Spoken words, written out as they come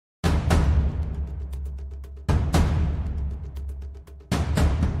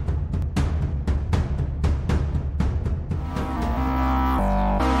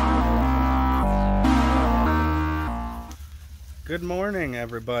Good morning,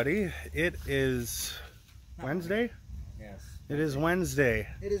 everybody. It is Wednesday? Yes. It is Wednesday.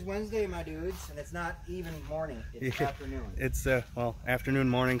 It is Wednesday, my dudes, and it's not even morning. It's afternoon. It's, well, afternoon,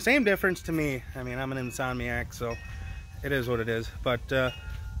 morning. Same difference to me. I mean, I'm an insomniac, so it is what it is. But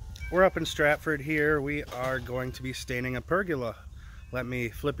we're up in Stratford here. We are going to be staining a pergola. Let me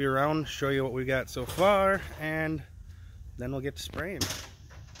flip you around, show you what we got so far, and then we'll get to spraying.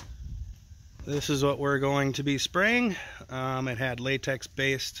 This is what we're going to be spraying. It had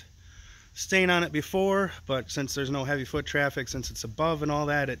latex-based stain on it before, but since there's no heavy foot traffic, since it's above and all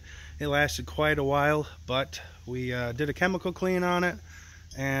that, it lasted quite a while. But we did a chemical clean on it,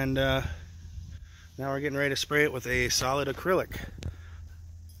 and now we're getting ready to spray it with a solid acrylic.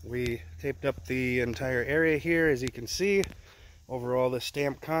 We taped up the entire area here, as you can see, over all the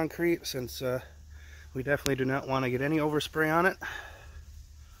stamped concrete, since we definitely do not want to get any overspray on it.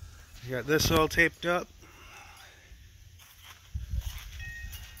 We got this all taped up.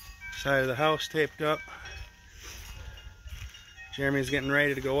 Side of the house taped up. Jeremy's getting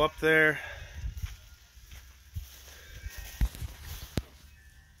ready to go up there.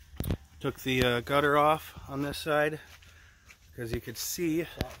 Took the gutter off on this side because you could see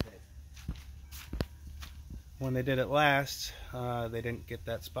when they did it last, they didn't get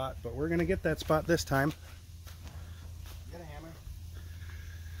that spot, but we're gonna get that spot this time. Get a hammer.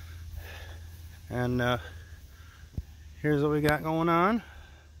 And here's what we got going on.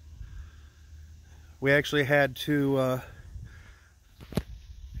 We actually had to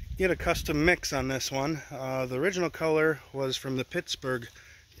get a custom mix on this one. The original color was from the Pittsburgh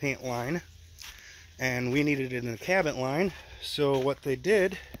paint line, and we needed it in a Cabot line. So what they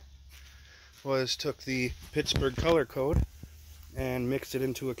did was took the Pittsburgh color code and mixed it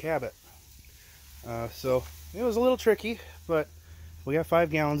into a Cabot. So it was a little tricky, but we got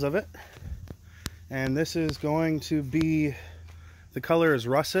 5 gallons of it. And this is going to be, the color is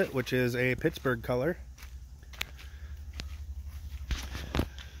Russet, which is a Pittsburgh color.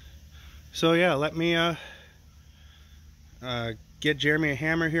 So yeah, let me get Jeremy a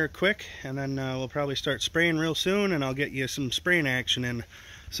hammer here quick, and then we'll probably start spraying real soon, and I'll get you some spraying action in.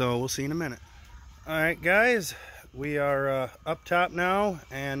 So we'll see you in a minute. Alright guys, we are up top now,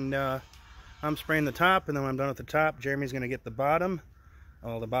 and I'm spraying the top, and then when I'm done with the top, Jeremy's going to get the bottom.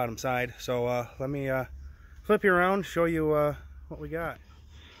 Oh, the bottom side. So let me flip you around, show you what we got.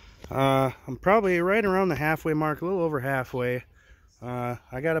 I'm probably right around the halfway mark, a little over halfway. I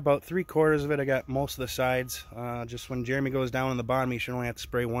got about 3/4 of it. I got most of the sides. Just when Jeremy goes down on the bottom, he should only have to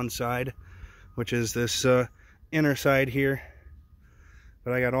spray one side, which is this inner side here.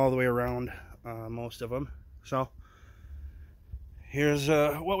 But I got all the way around most of them. So here's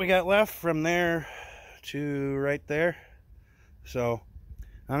what we got left from there to right there. So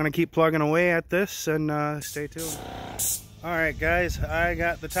I'm going to keep plugging away at this, and stay tuned. Alright guys, I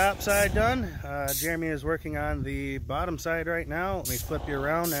got the top side done. Jeremy is working on the bottom side right now. Let me flip you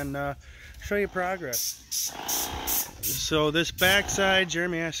around and show you progress. So this back side,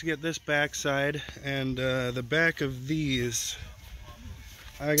 Jeremy has to get this back side, and the back of these.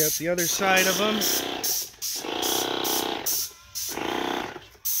 I got the other side of them.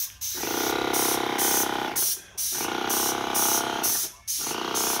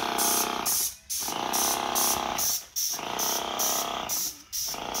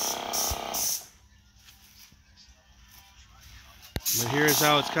 But here's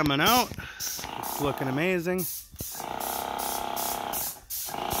how it's coming out. It's looking amazing.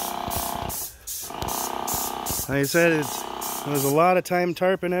 Like I said, it was a lot of time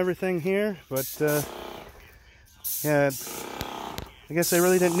tarping everything here, but yeah, I guess I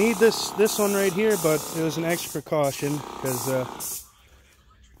really didn't need this one right here, but it was an extra precaution because,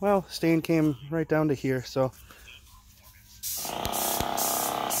 well, stain came right down to here, so.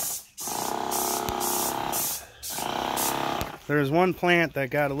 There's one plant that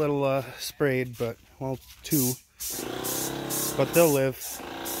got a little sprayed, but, well, 2. But they'll live.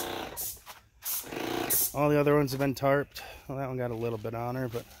 All the other ones have been tarped. Well, that one got a little bit on her,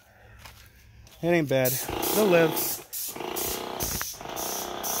 but it ain't bad. They'll live.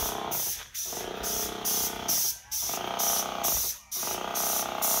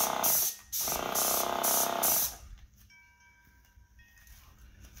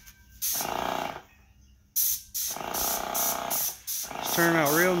 Turn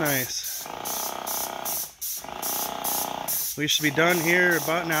out real nice. We should be done here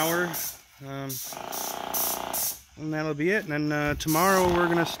about an hour, and that'll be it. And then tomorrow we're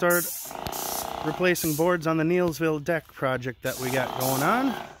gonna start replacing boards on the Neilsville deck project that we got going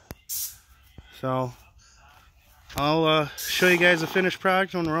on. So I'll show you guys the finished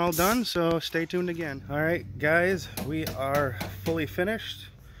product when we're all done, so stay tuned again. Alright guys, we are fully finished.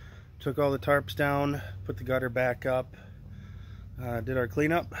 Took all the tarps down, put the gutter back up, did our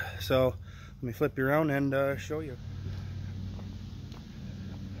cleanup. So let me flip you around and show you.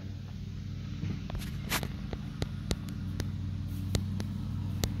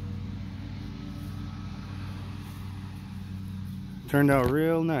 Turned out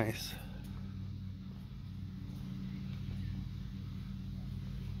real nice.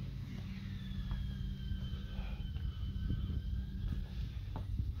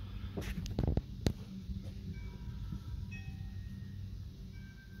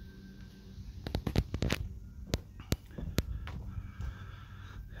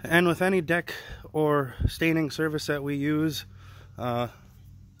 And with any deck or staining service that we use,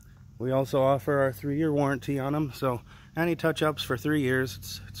 we also offer our 3-year warranty on them. So any touch-ups for 3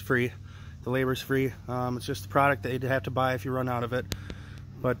 years, it's free. The labor's free. It's just the product that you'd have to buy if you run out of it.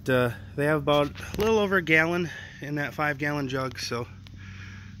 But they have about a little over a gallon in that 5-gallon jug, so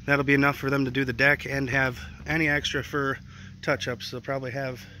that'll be enough for them to do the deck and have any extra for touch-ups. They'll probably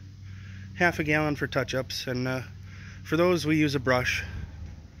have half a gallon for touch-ups, and for those we use a brush,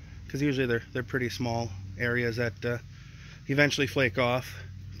 because usually they're pretty small areas that eventually flake off.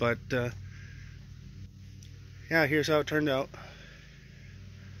 But yeah, here's how it turned out.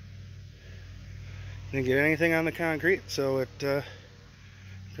 Didn't get anything on the concrete, so it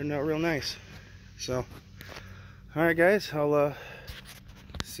turned out real nice. So alright guys, I'll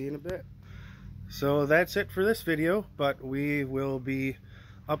see you in a bit. So that's it for this video, but we will be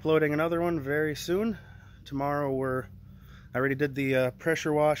uploading another one very soon. Tomorrow I already did the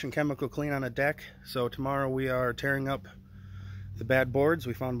pressure wash and chemical clean on a deck, so tomorrow we are tearing up the bad boards.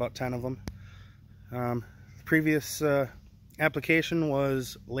 We found about 10 of them. The previous application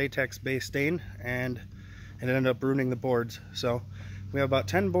was latex based stain, and it ended up ruining the boards. So we have about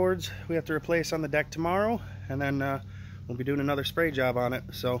 10 boards we have to replace on the deck tomorrow, and then we'll be doing another spray job on it.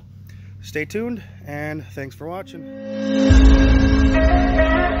 So stay tuned, and thanks for watching.